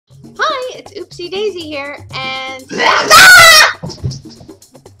it's Oopsy Daisy here, and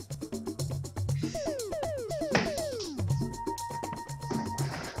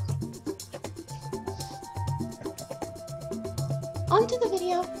onto the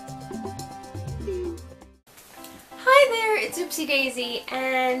video. Hi there, it's Oopsy Daisy,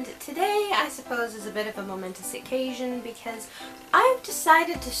 and today I suppose is a bit of a momentous occasion because I've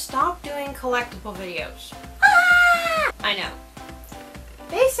decided to stop doing collectible videos. I know.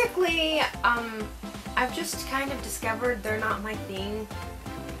 Basically, I've just kind of discovered they're not my thing.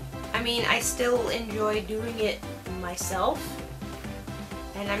 I mean, I still enjoy doing it myself,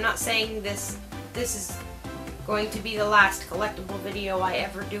 and I'm not saying this is going to be the last collectible video I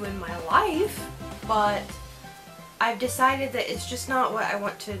ever do in my life, but I've decided that it's just not what I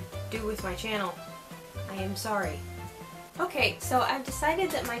want to do with my channel. I am sorry. Okay, so I've decided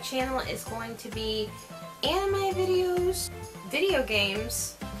that my channel is going to be anime videos, video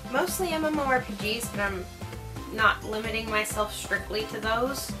games, mostly MMORPGs, but I'm not limiting myself strictly to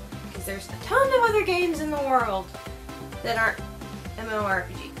those because there's a ton of other games in the world that aren't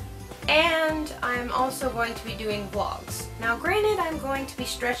MMORPGs. And I'm also going to be doing vlogs. Now granted, I'm going to be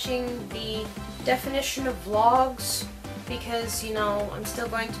stretching the definition of vlogs because, you know, I'm still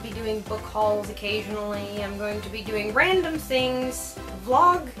going to be doing book hauls occasionally. I'm going to be doing random things.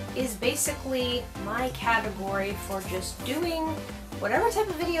 Vlog is basically my category for just doing whatever type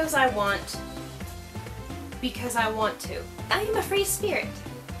of videos I want because I want to. I am a free spirit.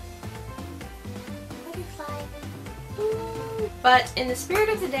 Butterfly. Ooh. But in the spirit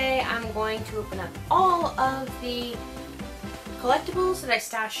of the day, I'm going to open up all of the collectibles that I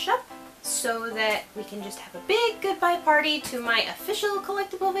stashed up so that we can just have a big goodbye party to my official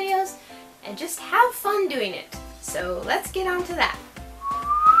collectible videos and just have fun doing it. So let's get on to that.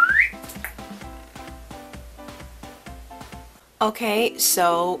 Okay,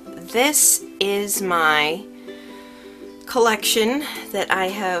 so this is my collection that I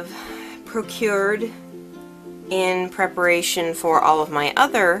have procured in preparation for all of my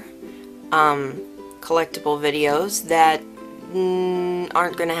other collectible videos that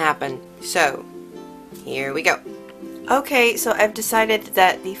aren't gonna happen. So, here we go. Okay, so I've decided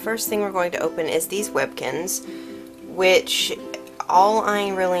that the first thing we're going to open is these Webkins, which all I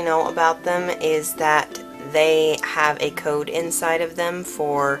really know about them is that they have a code inside of them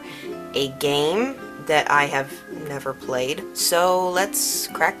for a game that I have never played. So let's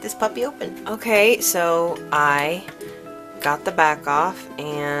crack this puppy open. Okay, so I got the back off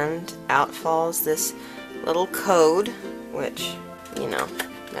and out falls this little code, which, you know,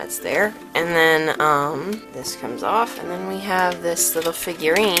 that's there. And then this comes off, and then we have this little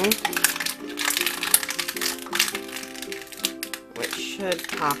figurine which should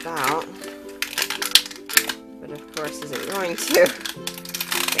pop out. But of course isn't going to.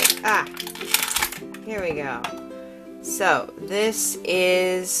 Okay, here we go. So this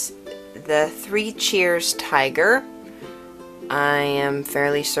is the Three Cheers Tiger. I am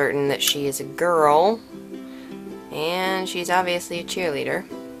fairly certain that she is a girl, and she's obviously a cheerleader.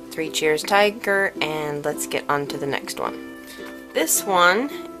 Three Cheers Tiger, and let's get on to the next one. This one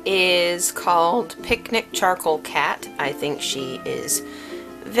is called Picnic Charcoal Cat. I think she is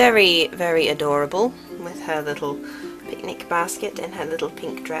very, very adorable with her little picnic basket and her little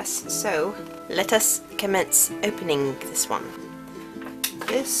pink dress. So let us commence opening this one.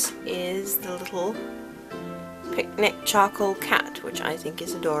 This is the little Picnic Charcoal Cat, which I think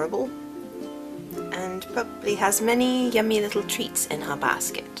is adorable and probably has many yummy little treats in her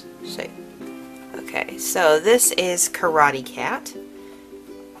basket. So, okay, so this is Karate Cat,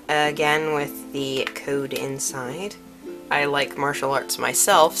 again with the code inside. I like martial arts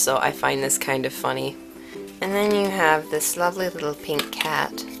myself, so I find this kind of funny. And then you have this lovely little pink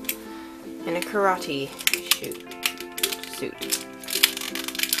cat in a karate suit.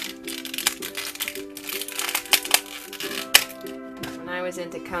 When I was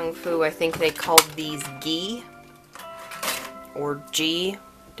into Kung Fu, I think they called these gi, or G,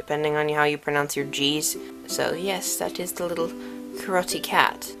 depending on how you pronounce your G's. So yes, that is the little karate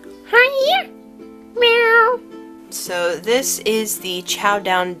cat. Hiya! Meow! So this is the Chow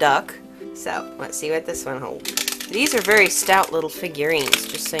Down Duck. So, let's see what this one holds. These are very stout little figurines,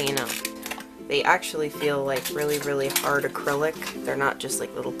 just so you know. They actually feel like really, really hard acrylic. They're not just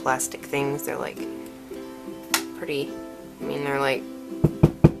like little plastic things. They're like pretty, they're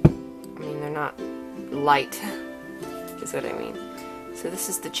not light, is what I mean. So this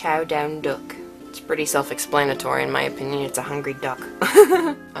is the Chow Down Duck. It's pretty self-explanatory in my opinion. It's a hungry duck.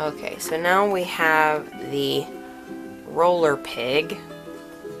 Okay, so now we have the Roller Pig,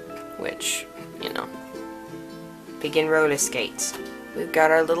 which, you know, pig in roller skates. we've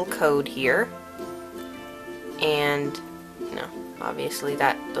got our little code here. And, you know, obviously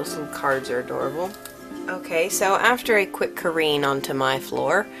those little cards are adorable. Okay, so after a quick careen onto my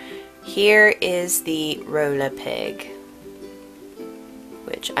floor, here is the roller peg,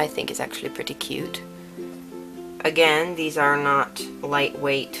 which I think is actually pretty cute. Again, these are not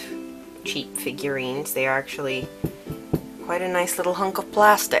lightweight, cheap figurines. They are actually quite a nice little hunk of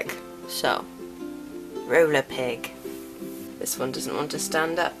plastic. So, roller peg. This one doesn't want to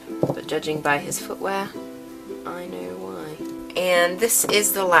stand up, but judging by his footwear, I know why. And this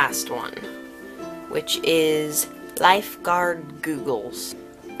is the last one, which is Lifeguard Googles.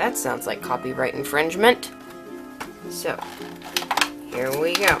 That sounds like copyright infringement. So, here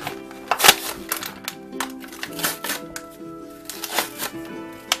we go.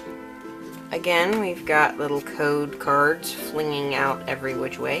 Again, we've got little code cards flinging out every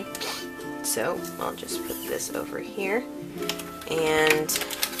which way. So, I'll just put this over here and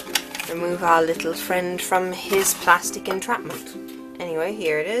remove our little friend from his plastic entrapment. Anyway,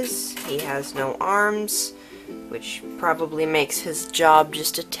 here it is. He has no arms, which probably makes his job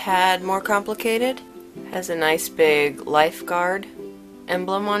just a tad more complicated. Has a nice big lifeguard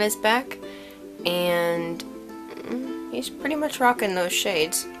emblem on his back, and he's pretty much rocking those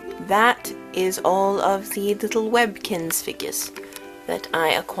shades. That is all of the little Webkins figures that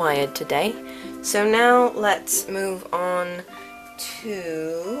I acquired today. So now let's move on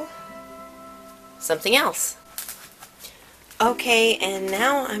to something else. Okay, and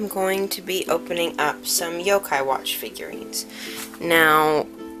now I'm going to be opening up some Yokai Watch figurines. Now,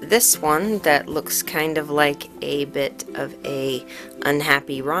 this one that looks kind of like a bit of a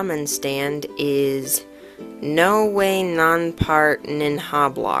unhappy ramen stand is No Way Non-Part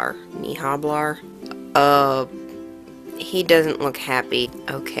Ninhablar. He doesn't look happy.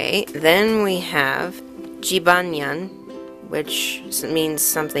 Okay, then we have Jibanyan, which means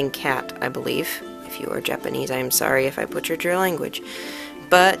something cat, I believe. If you are Japanese, I am sorry if I butchered your language.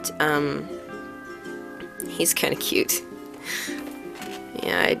 But, he's kind of cute.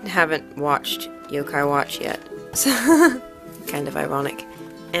 Yeah, I haven't watched Yokai Watch yet, so kind of ironic.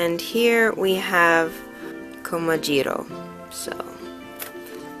 And here we have Komajiro, so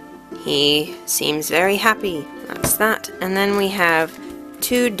he seems very happy. That's that. And then we have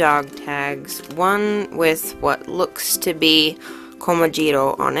two dog tags, one with what looks to be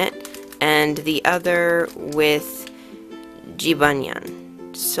Komajiro on it, and the other with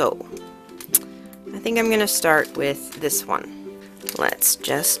Jibanyan. So, I think I'm gonna start with this one. Let's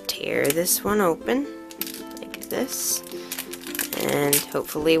just tear this one open, like this, and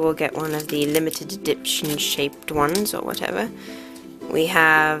hopefully we'll get one of the limited edition shaped ones or whatever. We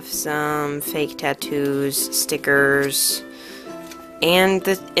have some fake tattoos, stickers, and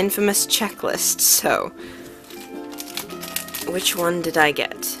the infamous checklist. So, which one did I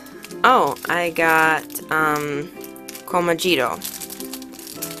get? Oh, I got Komajiro.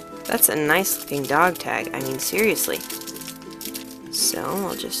 That's a nice looking dog tag. I mean, seriously. So,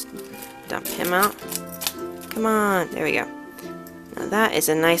 I'll just dump him out. Come on, there we go. Now that is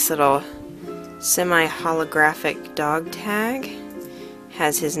a nice little semi-holographic dog tag.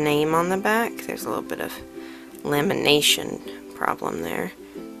 Has his name on the back. There's a little bit of lamination problem there.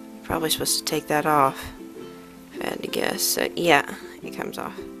 Probably supposed to take that off, if I had to guess. So, yeah, it comes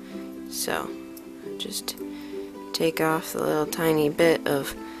off. So, just take off the little tiny bit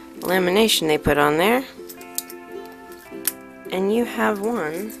of lamination they put on there. And you have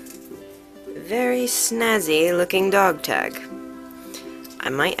one very snazzy looking dog tag. I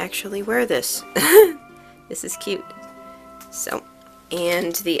might actually wear this. This is cute. So,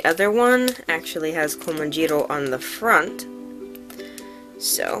 and the other one actually has Komajiro on the front.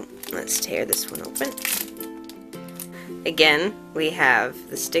 So, let's tear this one open. Again, we have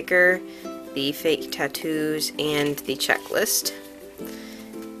the sticker, the fake tattoos, and the checklist.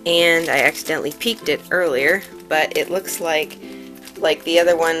 And I accidentally peeked it earlier, but it looks like the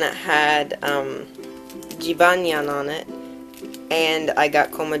other one had Jibanyan on it, and I got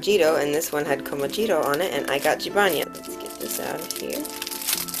Komajiro, and this one had Komajiro on it, and I got Jibanyan. Let's get this out of here.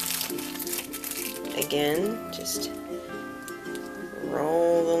 Again, just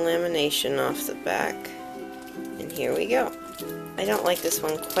roll the lamination off the back, and here we go. I don't like this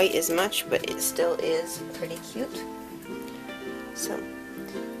one quite as much, but it still is pretty cute. So,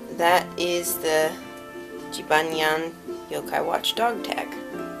 that is the Jibanyan Yokai Watch dog tag.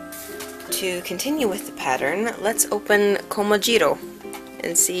 To continue with the pattern, let's open Komajiro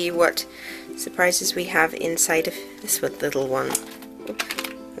and see what surprises we have inside of this little one.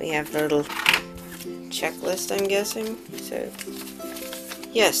 We have the little checklist, I'm guessing. So,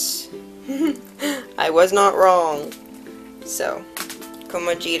 yes, I was not wrong. So,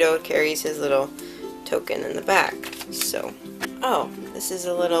 Komajito carries his little token in the back. So, oh, this is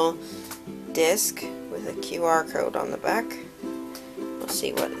a little disc with a QR code on the back. We'll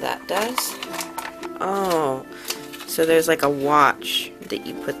see what that does. Oh, so there's like a watch that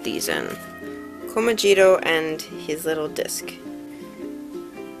you put these in. Komajito and his little disc.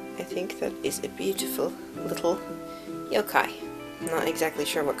 I think that is a beautiful little yokai. I'm not exactly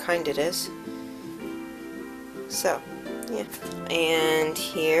sure what kind it is. So, yeah. And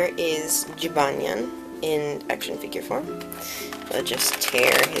here is Jibanyan in action figure form. We'll just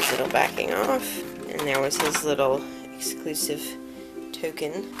tear his little backing off. And there was his little exclusive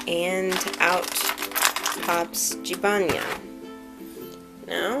token. And out pops Jibanyan.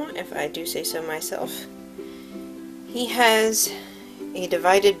 Now, if I do say so myself, he has a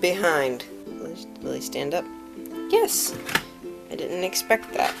divided behind. Will he stand up? Yes! I didn't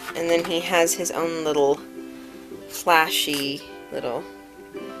expect that. And then he has his own little flashy little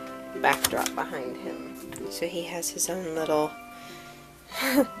backdrop behind him. So he has his own little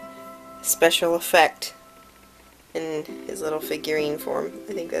special effect in his little figurine form.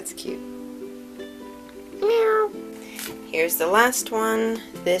 I think that's cute. Meow. Here's the last one.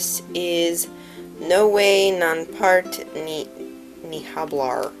 This is No Way Non Part Ni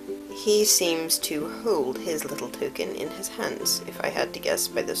Hablar. He seems to hold his little token in his hands, if I had to guess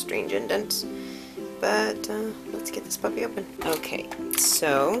by the strange indents. But let's get this puppy open. Okay,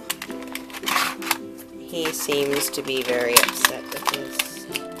 so he seems to be very upset with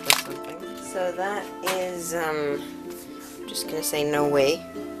something. So that is, I'm just gonna say no way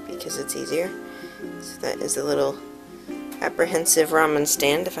because it's easier. So that is a little apprehensive ramen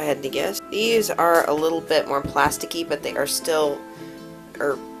stand, if I had to guess. These are a little bit more plasticky, but they are still,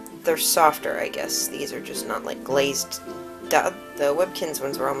 they're softer, I guess. These are just not like glazed. The Webkins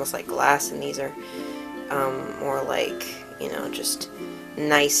ones were almost like glass, and these are more like, you know, just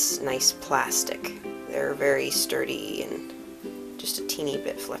nice plastic. They're very sturdy and just a teeny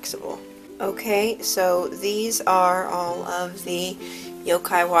bit flexible. Okay, so these are all of the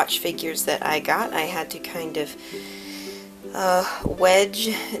Yokai watch figures that I got. I had to kind of wedge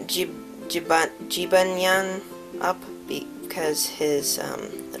Jibanyan up because his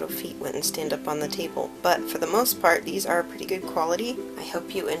little feet wouldn't stand up on the table. But for the most part, these are pretty good quality. I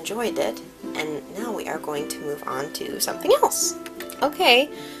hope you enjoyed it. And now we are going to move on to something else. Okay,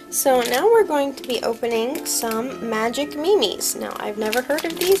 so now we're going to be opening some Magic Mimis. Now, I've never heard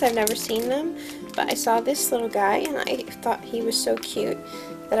of these, I've never seen them, but I saw this little guy and I thought he was so cute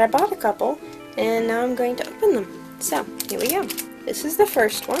that I bought a couple, and now I'm going to open them. So, here we go. This is the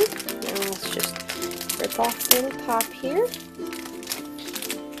first one. Now let's just rip off the little top here.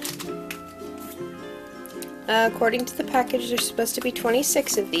 According to the package, there's supposed to be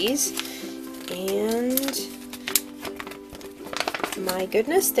 26 of these, and my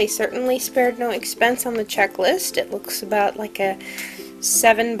goodness, they certainly spared no expense on the checklist. It looks about like a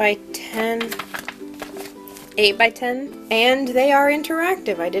 7 by 10, 8 by 10, and they are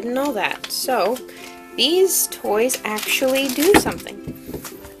interactive. I didn't know that. So, these toys actually do something.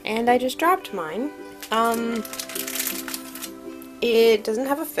 And I just dropped mine. It doesn't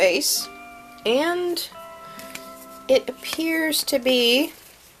have a face, and it appears to be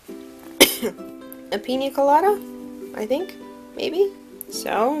a pina colada, I think, maybe.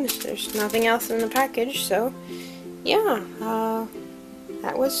 So, there's nothing else in the package, so yeah,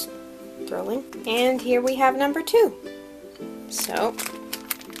 that was thrilling. And here we have number 2. So,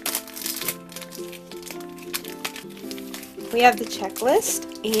 we have the checklist,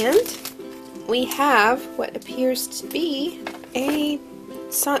 and we have what appears to be a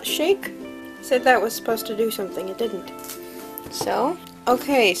shake. Said that was supposed to do something, it didn't. So,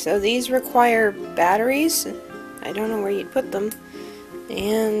 okay, so these require batteries. I don't know where you'd put them,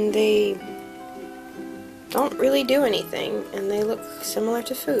 and they don't really do anything, and they look similar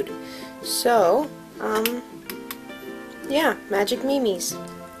to food. So, yeah, Magic Mimis.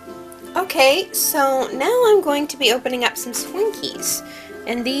 Okay, so now I'm going to be opening up some Squinkies,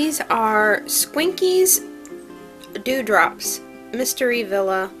 and these are Squinkies Dewdrops Mystery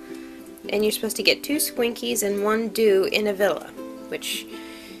Villa, and you're supposed to get 2 Squinkies and 1 dew in a villa, which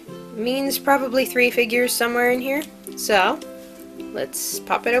means probably 3 figures somewhere in here. So, let's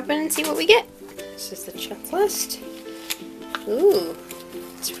pop it open and see what we get. This is the checklist. Ooh,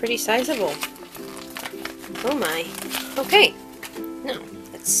 it's pretty sizable. Oh my. Okay, now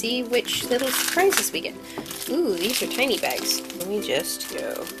let's see which little surprises we get. Ooh, these are tiny bags. Let me just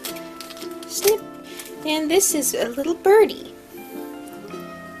go snip. And this is a little birdie.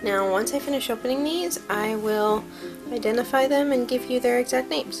 Now, once I finish opening these, I will identify them and give you their exact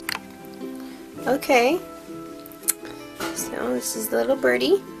names. Okay, So this is the little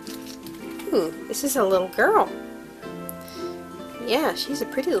birdie. Ooh, this is a little girl. Yeah, she's a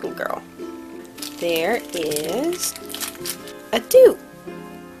pretty little girl. There is a do.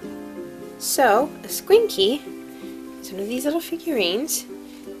 So, a Squinky is one of these little figurines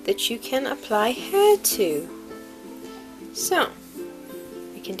that you can apply hair to. So,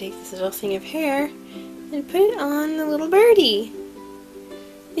 we can take this little thing of hair and put it on the little birdie.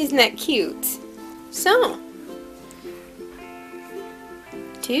 Isn't that cute? So,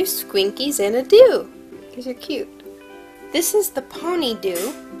 2 Squinkies and a do. These are cute. This is the pony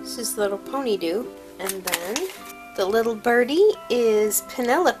do. This is the little pony do. And then the little birdie is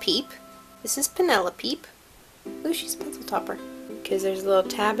Penelope. This is Penelope. Ooh, she's a pencil topper. Because there's a little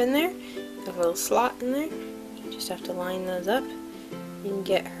tab in there, a little slot in there. You just have to line those up and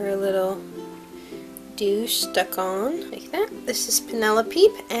get her little do stuck on like that. This is Penelope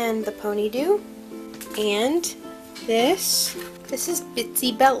and the pony do. And this is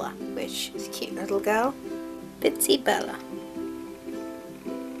Bitsy Bella, which is a cute little girl. Bitsy Bella.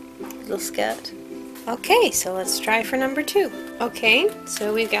 Little skirt. Okay, so let's try for number 2. Okay,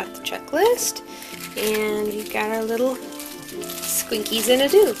 so we've got the checklist, and we've got our little Squinkies in a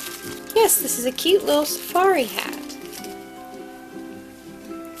do. Yes, this is a cute little safari hat.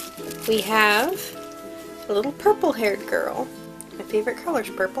 We have a little purple-haired girl. My favorite color is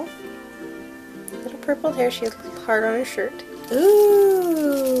purple. Little purple hair, she has a little heart on her shirt.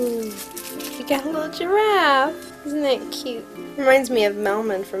 Ooh, she got a little giraffe. Isn't that cute? Reminds me of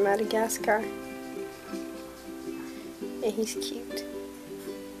Melman from Madagascar. Yeah, he's cute.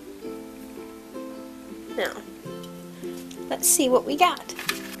 Now, let's see what we got.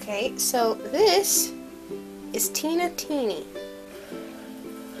 Okay, so this is Tina Teeny.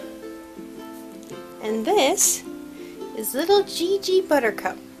 And this is little Gigi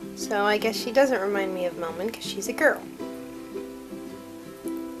Buttercup. So I guess she doesn't remind me of Melman because she's a girl.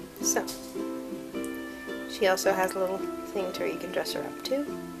 So, she also has a little thing to where you can dress her up too.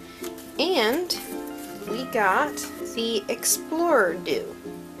 And we got the Explorer do.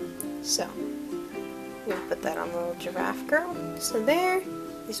 So, I'm going to put that on the little giraffe girl. So there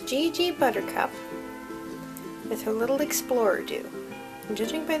is Gigi Buttercup with her little Explorer do. And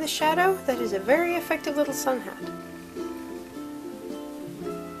judging by the shadow, that is a very effective little sun hat.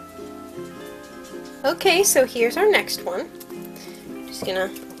 Okay, so here's our next one. I'm just going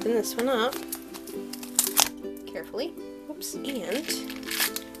to open this one up carefully. Oops, and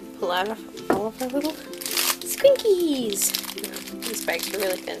pull out all of our little Squinkies. No, these bags are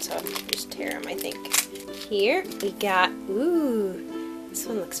really thin, so I'll just tear them, I think. Here we got, ooh, this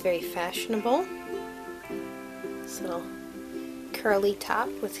one looks very fashionable. This little curly top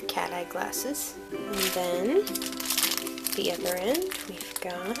with cat eye glasses. And then the other end we've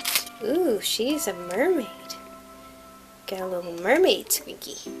got, ooh, she's a mermaid. Got a little mermaid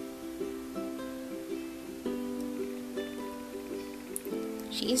Squinky.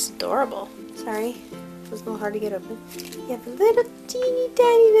 She's adorable. Sorry, it was a little hard to get open. You have a little teeny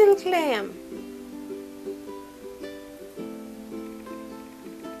tiny little clam.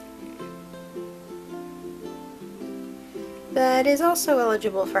 That is also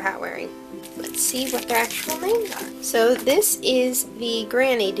eligible for hat wearing. Let's see what their actual names are. So this is the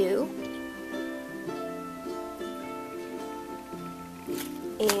Granny Do.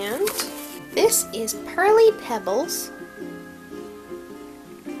 And this is Pearly Pebbles.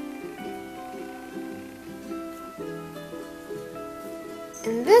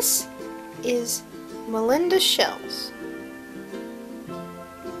 And this is Melinda Shells.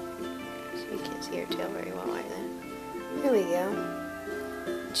 So you can't see her tail very well either. There we go.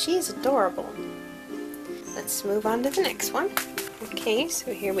 She's adorable. Let's move on to the next one. Okay,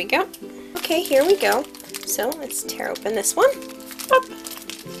 so here we go. Okay, here we go. So let's tear open this one. Pop.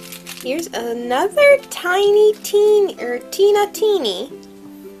 Here's another tiny Tina Teeny.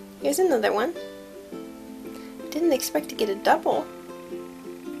 Here's another one. Didn't expect to get a double.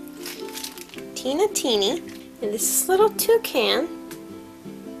 Tina Teeny, and this little toucan.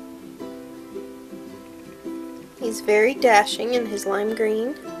 He's very dashing in his lime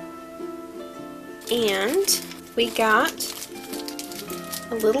green. And we got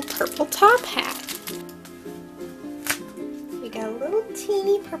a little purple top hat. We got a little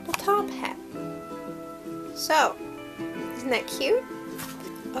teeny purple top hat. So, isn't that cute?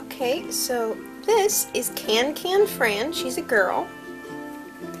 Okay, so this is Can Fran. She's a girl.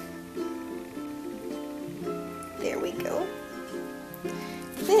 There we go.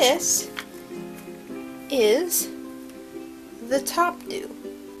 This is the Top Do.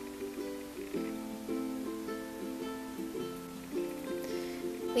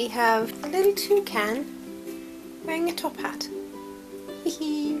 We have a little toucan wearing a top hat.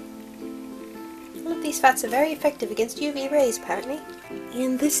 Hehe. All of these fats are very effective against UV rays, apparently.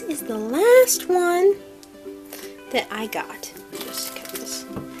 And this is the last one that I got. Just cut this.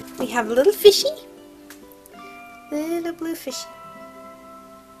 We have a little fishy. Little blue fishy.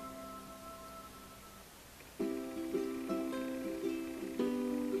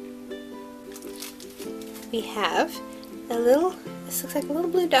 We have a little, this looks like a little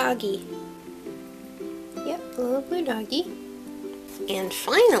blue doggy. Yep, a little blue doggy. And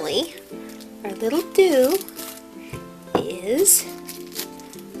finally, our little do is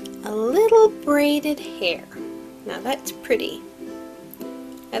a little braided hair. Now that's pretty.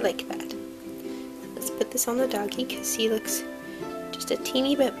 I like that. Let's put this on the doggy because he looks just a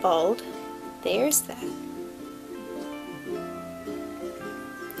teeny bit bald. There's that.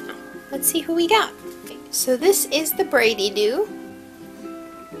 Now, let's see who we got. Okay, so this is the Brady do.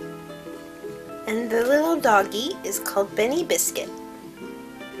 And the little doggy is called Benny Biscuit.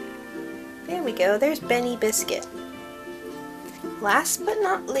 There we go, there's Benny Biscuit. Last but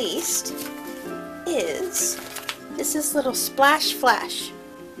not least is this little Splash Flash.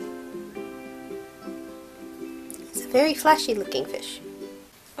 It's a very flashy looking fish.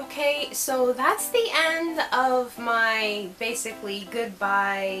 Okay, so that's the end of my basically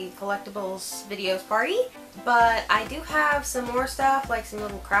goodbye collectibles videos party, but I do have some more stuff, like some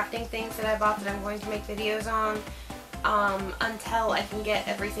little crafting things that I bought that I'm going to make videos on until I can get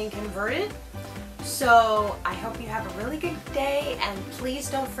everything converted. So I hope you have a really good day, and please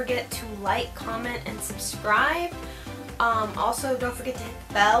don't forget to like, comment, and subscribe. Also, don't forget to hit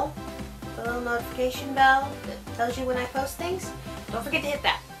the bell, the little notification bell that tells you when I post things. Don't forget to hit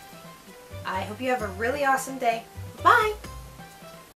that. I hope you have a really awesome day. Bye!